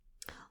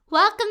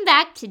Welcome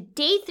back to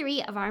day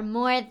 3 of our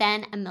More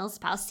Than a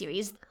Milspouse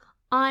series.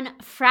 On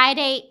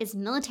Friday is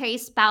Military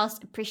Spouse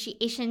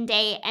Appreciation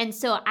Day, and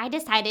so I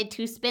decided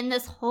to spend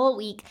this whole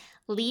week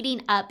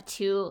leading up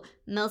to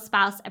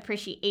Milspouse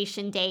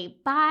Appreciation Day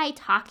by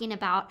talking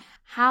about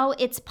how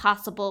it's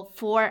possible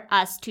for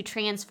us to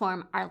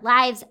transform our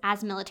lives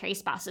as military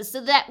spouses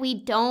so that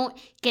we don't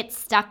get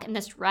stuck in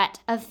this rut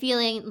of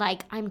feeling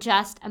like I'm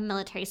just a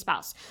military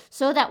spouse.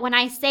 So that when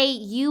I say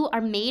you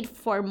are made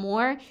for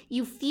more,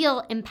 you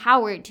feel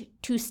empowered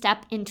to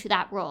step into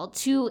that role,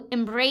 to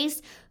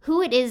embrace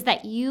who it is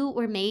that you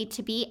were made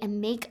to be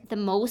and make the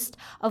most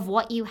of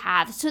what you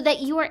have so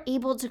that you are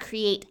able to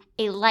create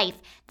a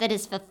life that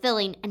is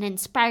fulfilling and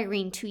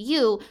inspiring to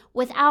you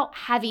without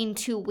having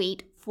to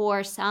wait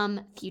for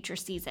some future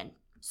season.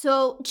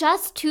 So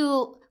just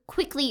to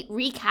quickly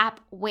recap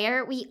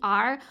where we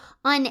are,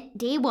 on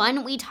day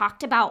 1, we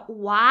talked about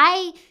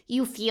why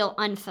you feel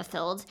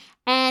unfulfilled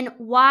and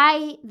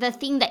why the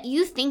thing that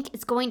you think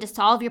is going to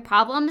solve your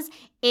problems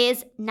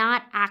is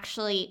not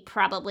actually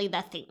probably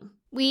the thing.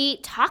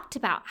 We talked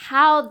about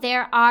how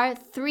there are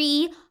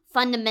 3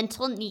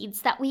 fundamental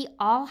needs that we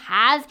all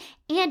have,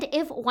 and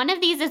if one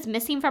of these is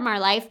missing from our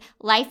life,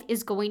 life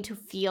is going to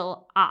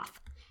feel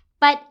off.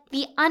 But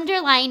the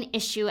underlying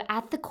issue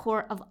at the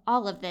core of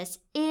all of this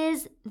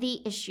is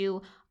the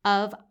issue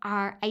of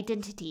our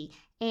identity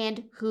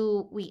and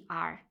who we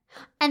are.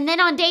 And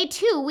then on day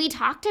 2, we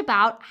talked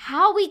about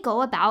how we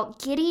go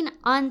about getting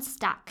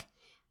unstuck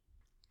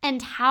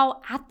and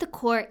how at the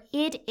core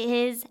it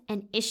is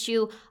an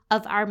issue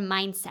of our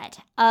mindset,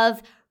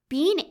 of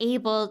being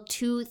able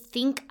to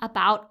think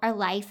about our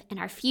life and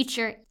our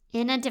future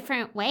in a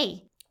different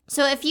way.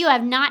 So if you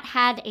have not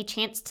had a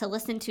chance to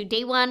listen to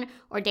day 1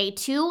 or day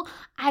 2,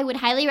 I would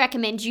highly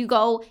recommend you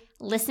go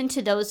listen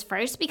to those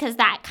first because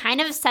that kind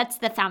of sets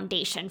the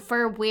foundation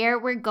for where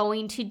we're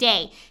going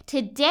today.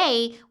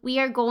 Today, we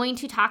are going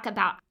to talk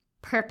about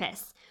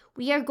purpose.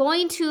 We are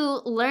going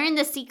to learn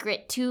the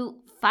secret to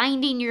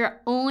finding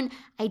your own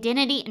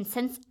identity and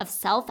sense of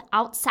self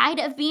outside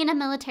of being a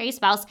military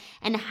spouse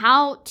and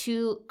how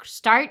to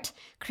start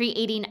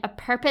creating a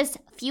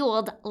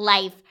purpose-fueled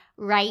life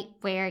right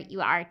where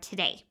you are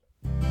today.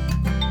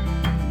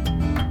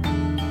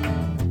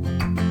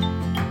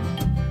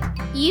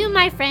 You,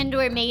 my friend,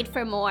 were made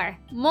for more.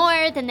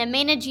 More than the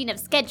managing of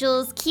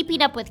schedules,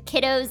 keeping up with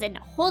kiddos, and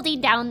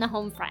holding down the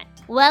home front.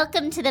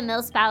 Welcome to the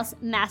Milspouse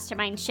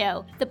Mastermind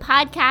Show, the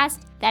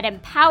podcast that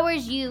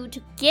empowers you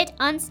to get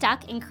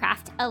unstuck and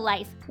craft a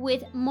life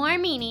with more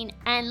meaning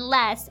and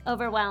less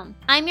overwhelm.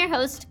 I'm your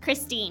host,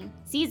 Christine,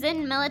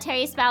 seasoned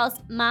military spouse,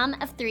 mom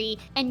of 3,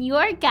 and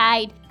your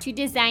guide to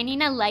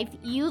designing a life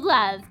you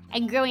love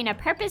and growing a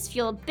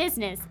purpose-fueled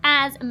business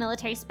as a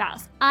military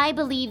spouse. I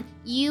believe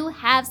you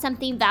have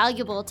something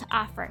valuable to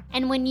offer,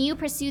 and when you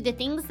pursue the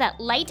things that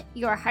light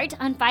your heart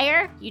on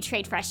fire, you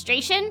trade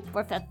frustration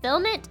for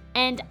fulfillment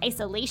and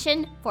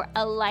isolation for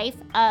a life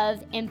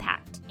of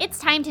impact. It's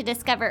time to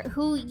discover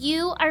who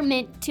you are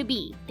meant to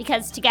be,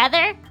 because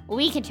together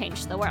we can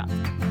change the world.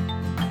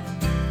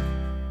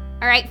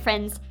 All right,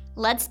 friends,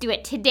 let's do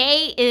it.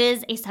 Today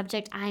is a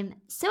subject I'm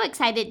so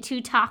excited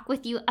to talk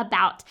with you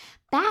about.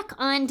 Back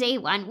on day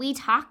 1, we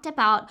talked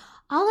about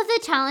all of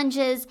the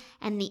challenges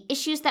and the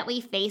issues that we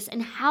face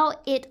and how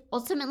it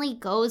ultimately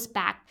goes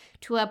back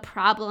to a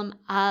problem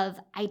of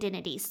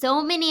identity.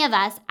 So many of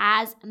us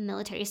as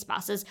military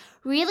spouses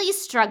really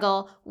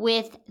struggle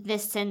with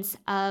this sense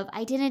of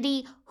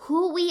identity,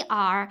 who we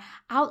are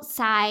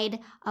outside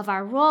of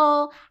our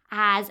role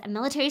as a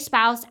military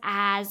spouse,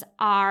 as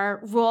our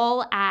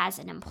role as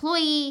an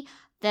employee,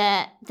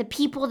 the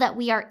people that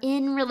we are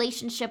in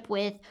relationship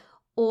with,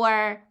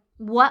 or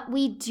what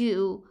we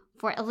do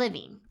for a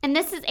living. And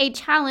this is a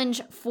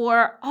challenge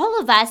for all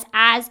of us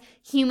as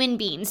human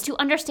beings to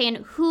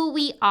understand who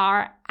we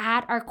are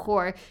at our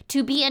core,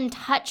 to be in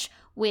touch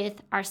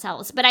with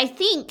ourselves. But I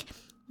think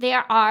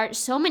there are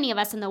so many of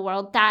us in the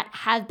world that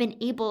have been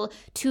able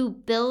to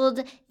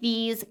build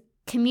these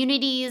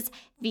communities,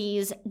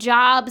 these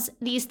jobs,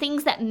 these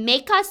things that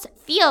make us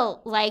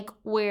feel like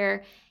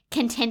we're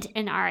content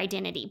in our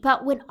identity.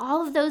 But when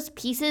all of those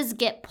pieces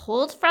get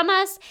pulled from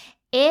us,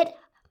 it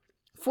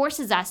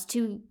forces us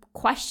to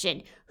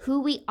question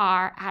who we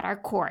are at our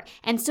core.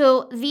 And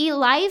so the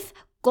life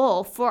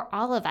goal for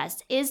all of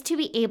us is to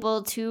be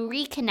able to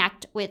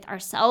reconnect with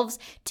ourselves,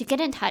 to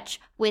get in touch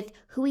with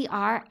who we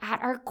are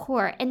at our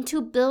core, and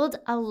to build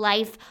a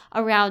life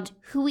around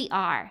who we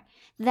are.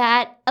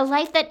 That a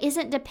life that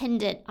isn't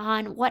dependent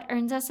on what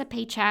earns us a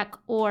paycheck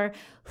or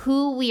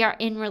who we are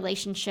in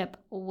relationship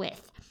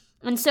with.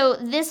 And so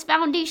this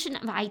foundation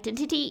of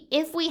identity,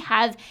 if we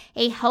have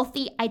a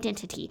healthy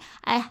identity,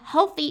 a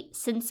healthy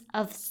sense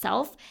of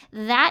self,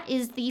 that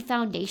is the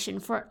foundation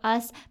for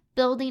us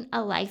building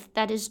a life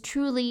that is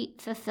truly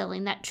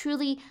fulfilling, that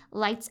truly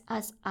lights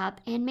us up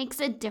and makes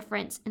a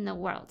difference in the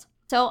world.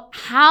 So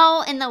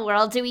how in the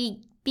world do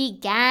we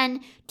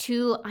begin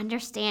to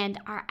understand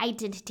our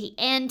identity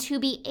and to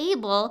be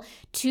able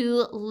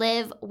to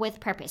live with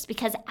purpose?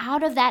 Because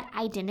out of that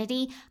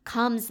identity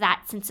comes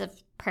that sense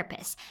of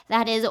purpose.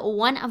 That is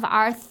one of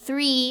our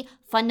 3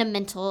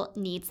 fundamental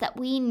needs that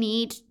we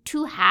need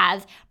to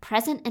have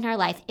present in our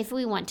life if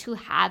we want to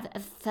have a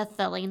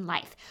fulfilling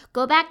life.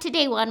 Go back to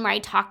day 1 where I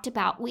talked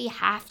about we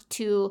have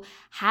to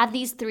have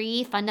these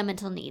 3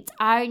 fundamental needs.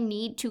 Our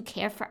need to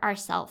care for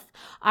ourselves,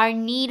 our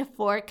need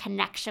for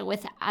connection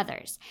with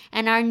others,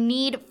 and our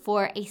need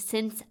for a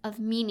sense of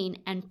meaning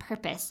and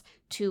purpose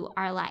to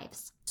our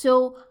lives.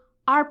 So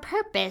our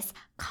purpose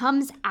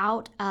comes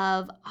out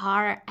of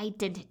our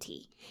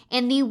identity.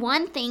 And the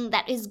one thing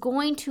that is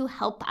going to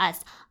help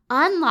us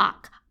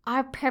unlock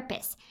our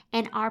purpose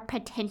and our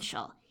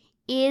potential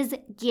is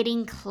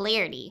getting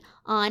clarity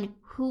on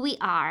who we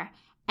are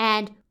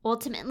and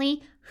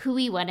ultimately who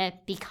we want to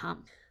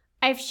become.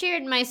 I've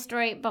shared my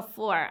story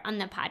before on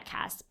the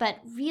podcast, but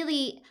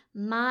really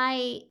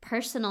my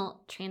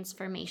personal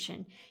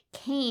transformation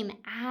came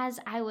as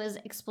I was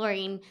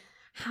exploring,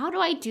 how do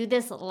I do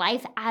this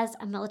life as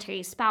a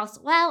military spouse?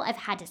 Well, I've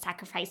had to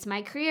sacrifice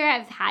my career.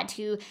 I've had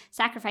to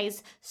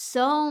sacrifice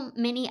so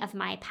many of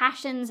my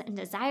passions and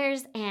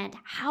desires. And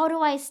how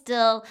do I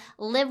still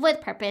live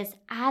with purpose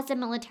as a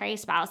military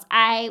spouse?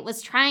 I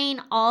was trying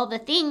all the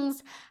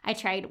things. I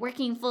tried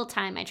working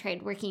full-time. I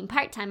tried working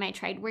part-time. I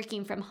tried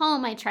working from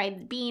home. I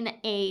tried being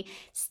a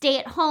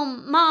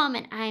stay-at-home mom.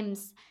 And I'm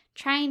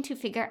trying to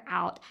figure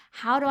out,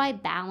 how do I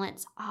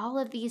balance all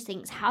of these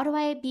things? How do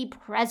I be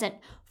present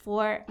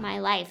for my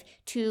life,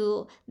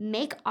 to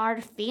make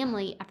our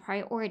family a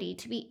priority,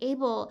 to be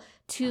able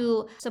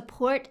to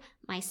support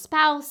my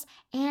spouse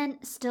and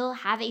still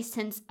have a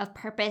sense of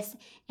purpose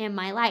in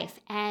my life?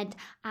 And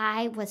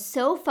I was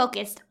so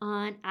focused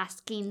on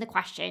asking the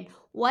question,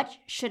 what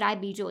should I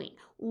be doing?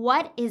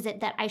 What is it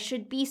that I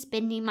should be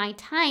spending my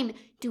time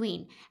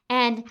doing?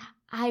 And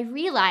I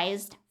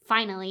realized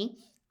finally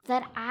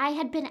that I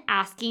had been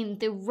asking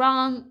the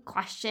wrong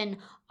question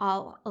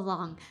all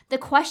along. The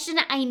question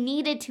I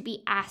needed to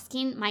be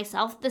asking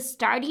myself, the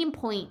starting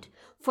point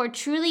for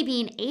truly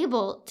being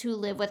able to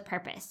live with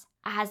purpose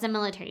as a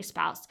military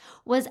spouse,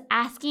 was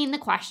asking the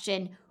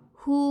question,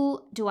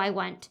 who do I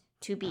want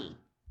to be?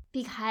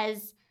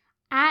 Because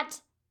at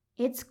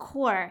its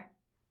core,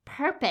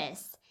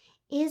 purpose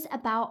is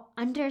about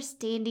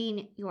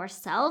understanding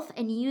yourself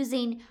and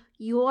using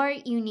your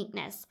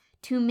uniqueness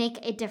to make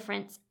a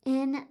difference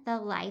in the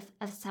life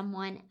of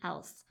someone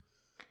else.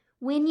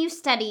 When you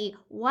study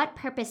what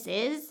purpose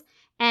is,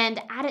 and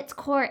at its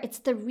core, it's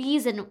the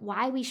reason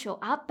why we show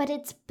up, but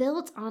it's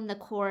built on the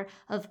core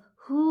of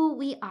who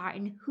we are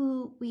and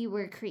who we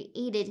were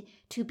created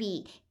to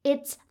be.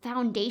 Its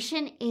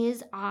foundation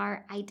is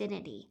our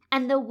identity.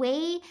 And the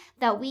way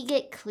that we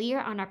get clear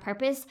on our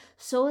purpose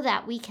so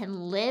that we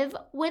can live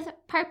with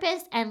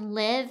purpose and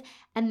live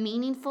a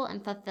meaningful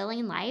and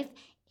fulfilling life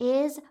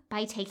is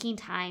by taking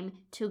time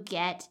to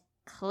get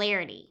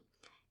clarity.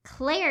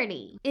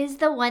 Clarity is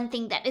the one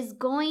thing that is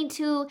going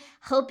to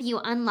help you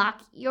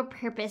unlock your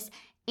purpose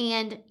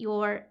and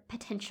your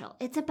potential.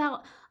 It's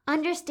about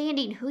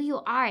understanding who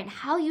you are and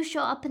how you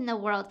show up in the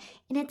world.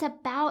 And it's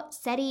about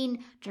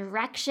setting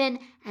direction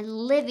and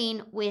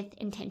living with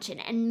intention.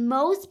 And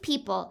most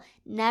people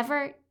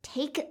never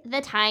take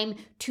the time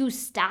to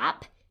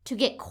stop, to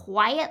get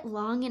quiet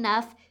long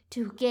enough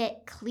to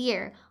get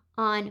clear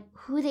on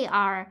who they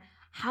are,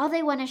 how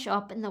they want to show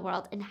up in the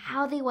world, and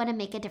how they want to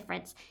make a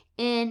difference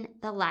in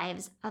the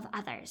lives of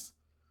others.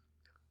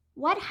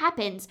 What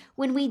happens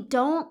when we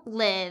don't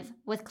live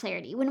with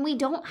clarity, when we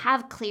don't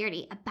have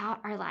clarity about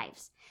our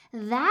lives?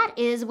 That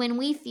is when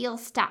we feel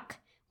stuck.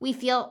 We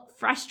feel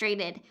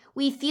frustrated.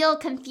 We feel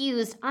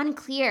confused,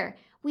 unclear.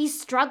 We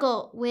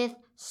struggle with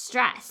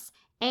stress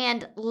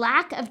and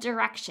lack of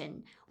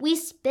direction. We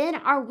spin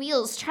our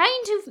wheels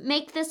trying to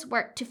make this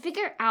work, to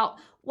figure out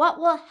what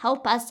will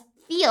help us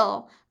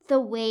feel the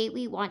way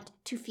we want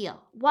to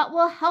feel, what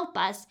will help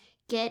us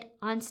get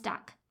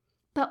unstuck.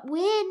 But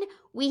when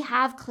we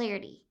have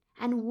clarity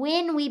and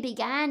when we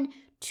began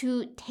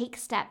to take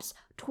steps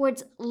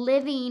towards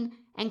living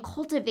and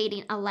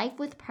cultivating a life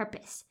with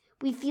purpose,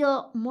 we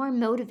feel more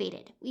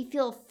motivated, we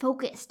feel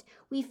focused,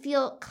 we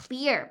feel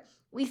clear,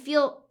 we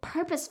feel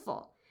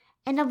purposeful.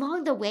 And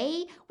along the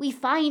way, we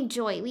find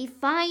joy, we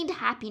find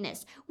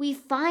happiness, we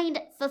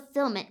find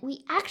fulfillment.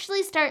 We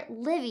actually start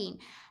living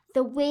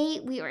the way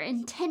we were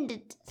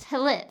intended to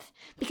live.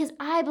 Because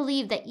I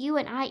believe that you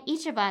and I,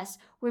 each of us,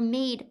 were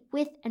made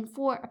with and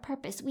for a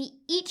purpose. We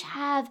each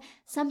have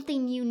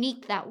something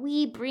unique that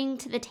we bring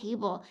to the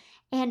table,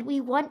 and we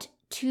want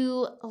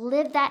to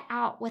live that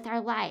out with our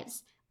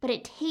lives. But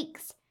it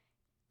takes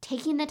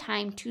taking the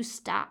time to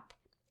stop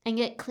and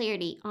get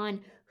clarity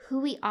on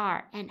who we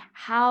are and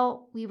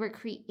how we were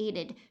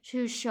created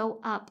to show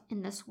up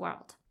in this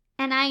world.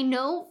 And I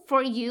know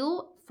for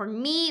you, for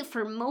me,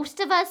 for most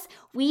of us,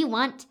 we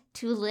want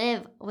to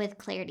live with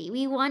clarity.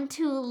 We want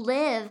to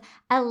live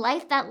a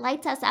life that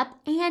lights us up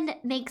and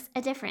makes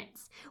a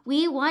difference.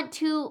 We want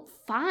to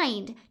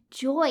find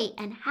joy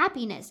and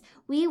happiness.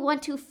 We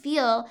want to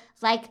feel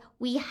like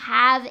we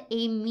have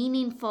a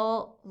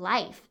meaningful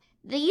life.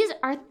 These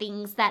are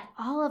things that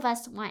all of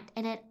us want,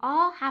 and it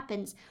all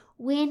happens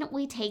when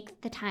we take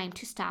the time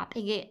to stop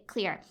and get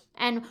clear.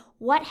 And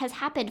what has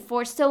happened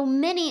for so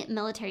many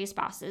military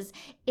spouses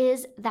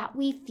is that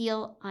we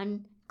feel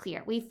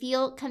unclear. We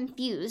feel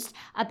confused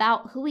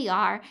about who we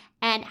are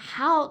and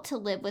how to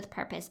live with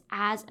purpose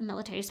as a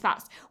military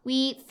spouse.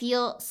 We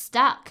feel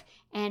stuck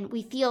and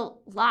we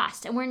feel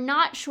lost, and we're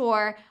not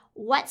sure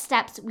what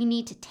steps we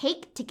need to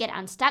take to get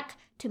unstuck,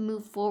 to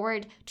move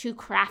forward, to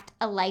craft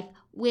a life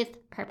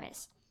with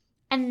purpose.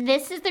 And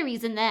this is the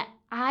reason that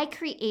I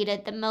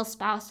created the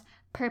Milspouse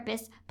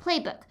Purpose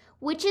Playbook,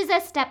 which is a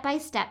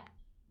step-by-step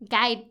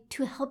guide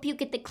to help you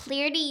get the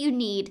clarity you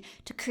need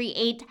to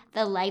create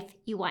the life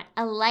you want,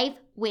 a life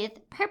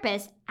with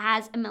purpose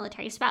as a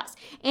military spouse.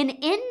 And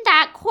in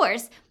that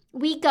course,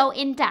 we go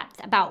in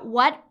depth about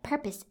what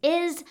purpose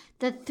is,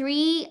 the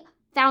 3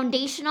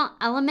 foundational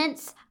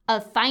elements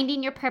of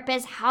finding your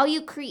purpose, how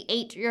you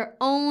create your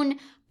own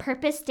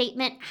purpose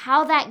statement,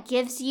 how that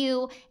gives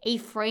you a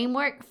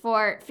framework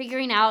for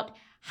figuring out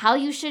how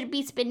you should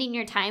be spending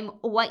your time,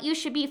 what you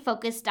should be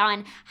focused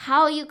on,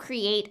 how you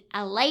create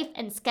a life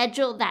and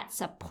schedule that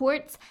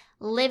supports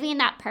living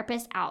that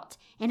purpose out.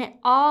 And it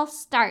all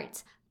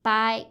starts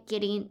by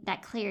getting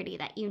that clarity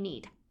that you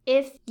need.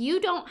 If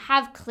you don't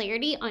have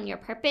clarity on your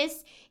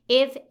purpose,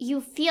 if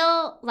you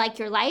feel like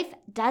your life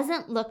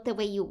doesn't look the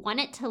way you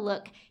want it to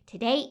look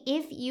today,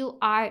 if you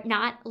are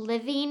not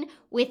living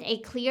with a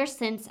clear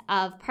sense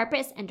of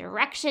purpose and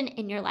direction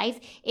in your life,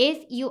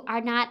 if you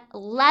are not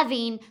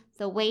loving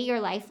the way your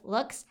life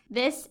looks,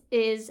 this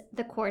is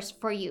the course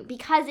for you,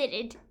 because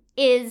it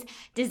is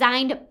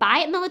designed by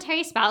a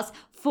military spouse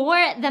for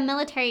the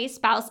military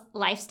spouse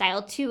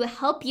lifestyle to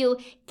help you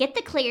get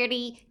the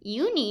clarity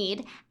you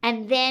need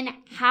and then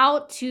how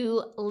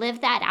to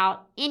live that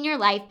out in your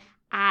life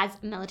as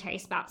a military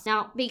spouse.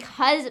 Now,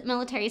 because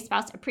Military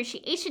Spouse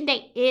Appreciation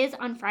Day is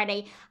on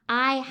Friday,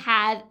 I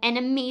have an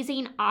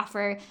amazing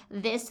offer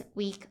this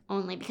week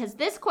only, because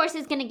this course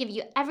is going to give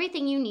you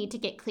everything you need to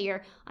get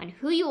clear on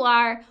who you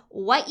are,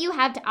 what you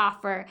have to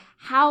offer,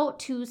 how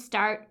to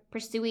start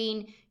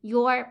pursuing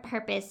your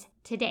purpose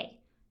today.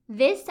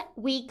 This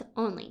week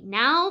only,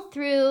 now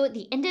through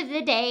the end of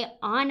the day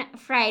on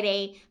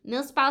Friday,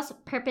 Milspouse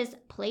Purpose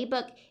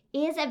Playbook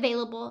is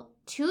available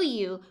to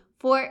you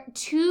for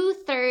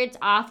 2/3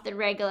 off the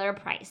regular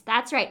price.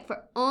 That's right,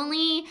 for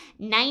only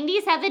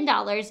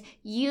 $97,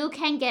 you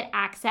can get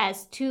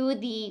access to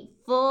the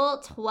full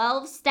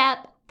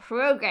 12-step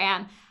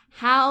program,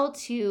 how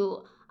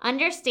to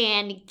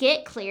understand,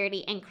 get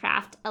clarity, and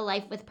craft a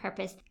life with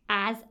purpose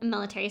as a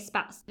military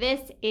spouse.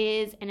 This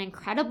is an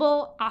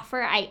incredible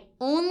offer. I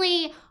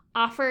only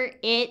offer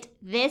it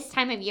this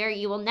time of year.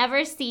 You will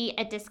never see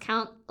a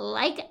discount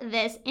like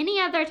this any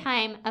other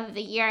time of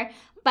the year.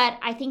 But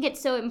I think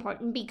it's so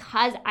important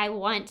because I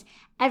want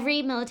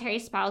every military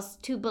spouse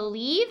to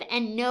believe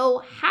and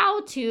know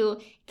how to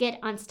get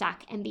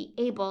unstuck and be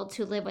able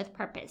to live with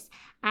purpose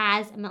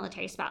as a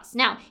military spouse.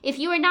 Now, if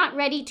you are not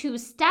ready to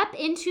step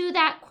into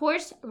that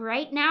course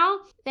right now,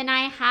 then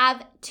I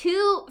have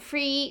 2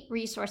 free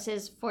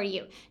resources for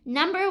you.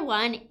 Number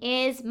 1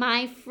 is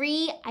my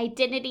free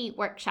identity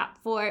workshop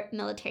for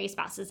military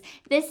spouses.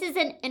 This is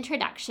an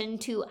introduction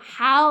to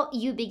how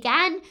you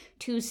began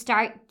to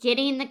start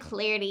getting the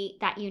clarity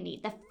that you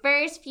need. The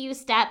first few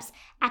steps,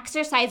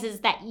 exercises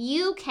that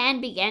you can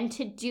begin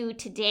to do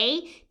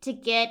today to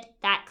get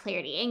that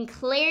clarity. And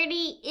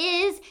clarity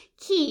is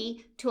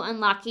key to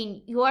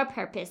unlocking your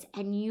purpose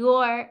and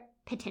your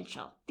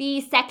potential.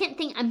 The second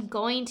thing I'm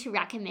going to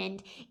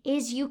recommend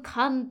is you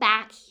come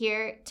back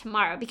here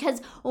tomorrow,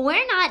 because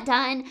we're not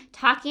done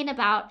talking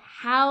about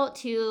how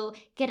to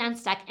get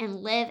unstuck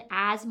and live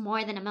as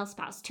more than a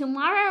milspouse.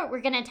 Tomorrow, we're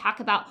going to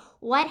talk about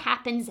what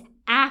happens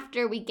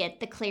after we get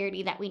the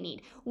clarity that we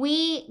need.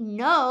 We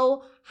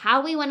know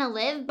how we want to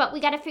live, but we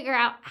got to figure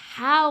out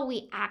how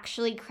we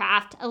actually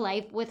craft a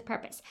life with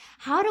purpose.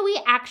 How do we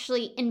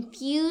actually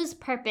infuse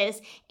purpose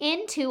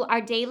into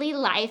our daily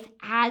life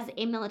as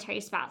a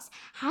military spouse?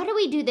 How do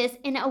we do this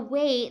in a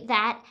way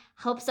that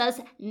helps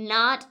us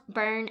not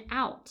burn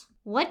out?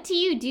 What do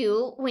you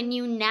do when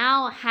you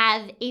now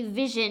have a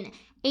vision,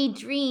 a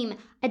dream,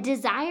 a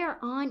desire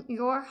on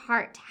your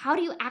heart? How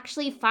do you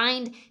actually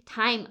find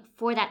time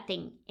for that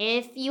thing?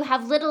 If you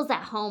have littles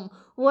at home,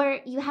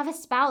 or you have a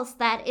spouse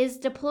that is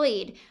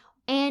deployed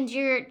and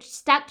you're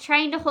stuck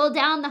trying to hold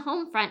down the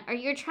home front, or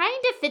you're trying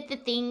to fit the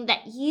thing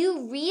that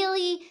you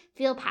really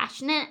feel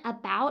passionate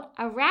about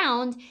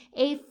around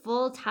a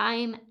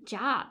full-time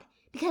job.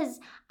 Because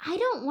I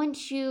don't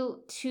want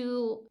you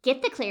to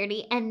get the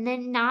clarity and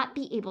then not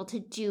be able to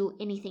do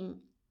anything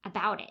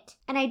about it.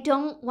 And I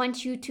don't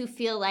want you to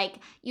feel like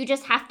you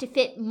just have to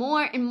fit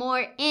more and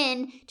more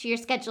in to your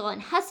schedule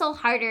and hustle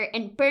harder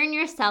and burn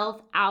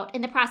yourself out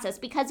in the process,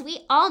 because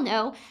we all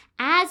know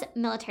as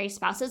military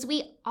spouses,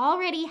 we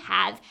already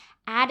have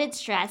added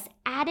stress,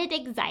 added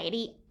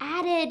anxiety,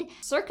 added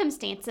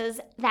circumstances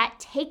that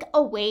take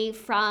away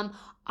from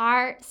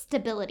our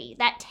stability,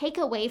 that take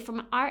away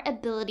from our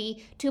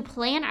ability to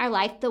plan our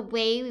life the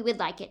way we would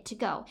like it to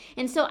go.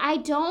 And so I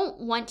don't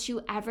want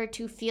you ever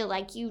to feel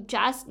like you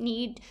just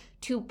need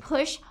to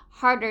push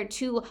harder,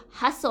 to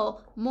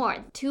hustle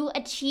more, to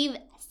achieve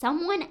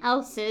someone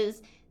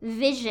else's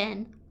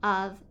vision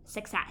of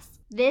success.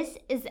 This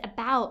is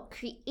about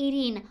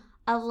creating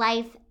a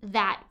life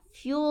that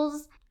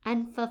fuels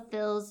and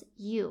fulfills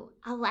you,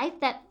 a life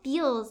that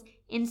feels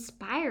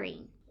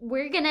inspiring.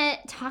 We're gonna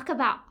talk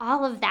about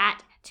all of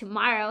that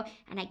tomorrow,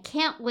 and I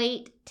can't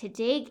wait to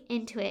dig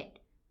into it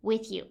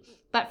with you.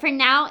 But for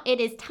now, it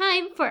is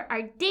time for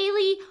our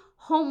daily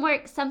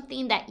homework,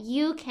 something that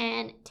you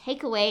can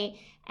take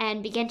away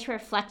and begin to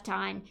reflect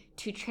on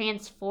to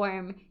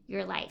transform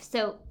your life.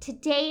 So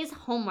today's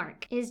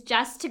homework is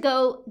just to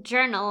go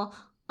journal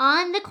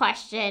on the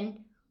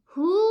question,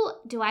 who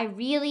do I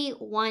really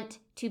want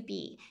to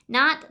be?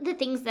 Not the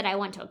things that I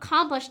want to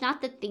accomplish,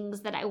 not the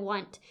things that I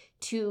want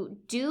to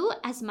do,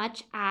 as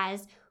much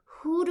as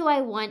who do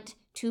I want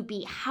to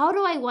be? How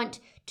do I want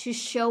to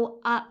show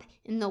up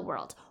in the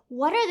world?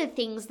 What are the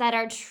things that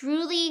are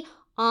truly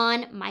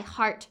on my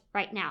heart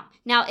right now?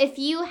 Now, if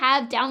you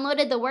have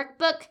downloaded the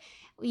workbook,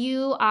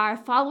 you are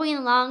following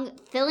along,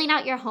 filling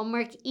out your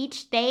homework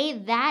each day,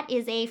 that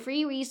is a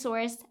free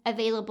resource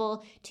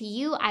available to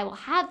you. I will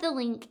have the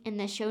link in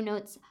the show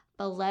notes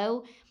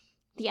below.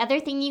 The other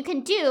thing you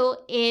can do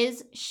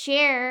is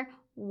share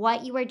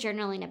what you are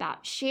journaling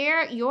about.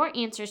 Share your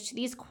answers to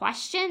these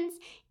questions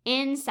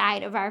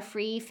inside of our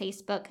free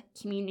Facebook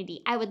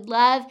community. I would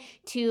love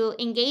to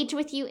engage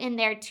with you in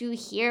there to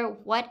hear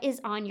what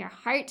is on your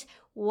heart,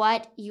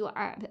 what you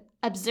are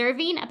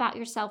observing about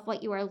yourself,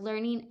 what you are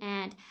learning,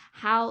 and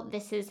how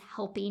this is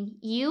helping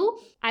you.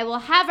 I will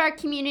have our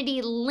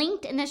community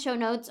linked in the show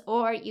notes,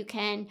 or you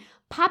can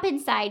pop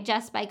inside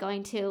just by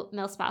going to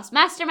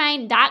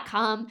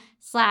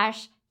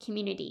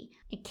milspousemastermind.com/community.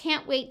 I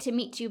can't wait to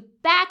meet you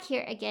back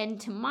here again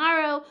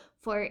tomorrow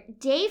for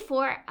day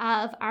 4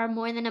 of our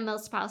More Than a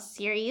Milspouse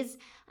series.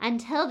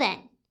 Until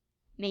then,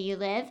 may you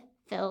live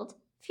filled,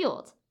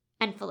 fueled,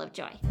 and full of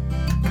joy.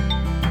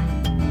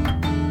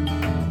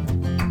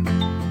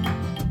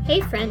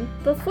 Hey friend,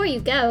 before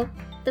you go,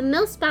 the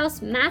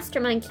Milspouse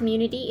Mastermind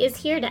community is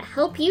here to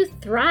help you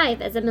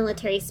thrive as a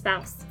military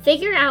spouse.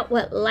 Figure out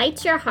what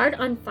lights your heart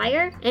on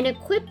fire and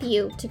equip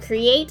you to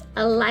create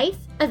a life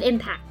of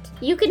impact.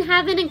 You can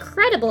have an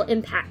incredible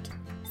impact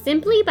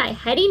simply by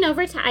heading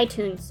over to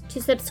iTunes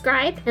to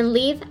subscribe and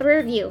leave a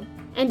review.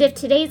 And if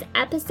today's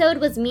episode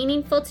was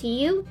meaningful to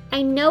you,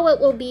 I know it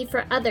will be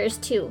for others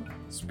too.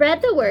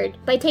 Spread the word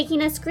by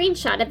taking a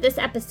screenshot of this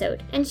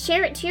episode and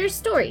share it to your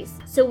stories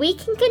so we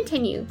can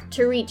continue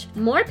to reach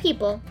more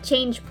people,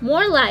 change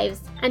more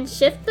lives, and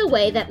shift the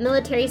way that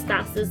military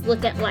spouses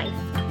look at life.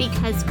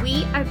 Because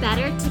we are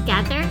better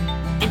together,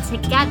 and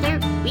together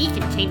we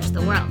can change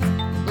the world.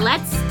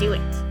 Let's do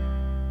it.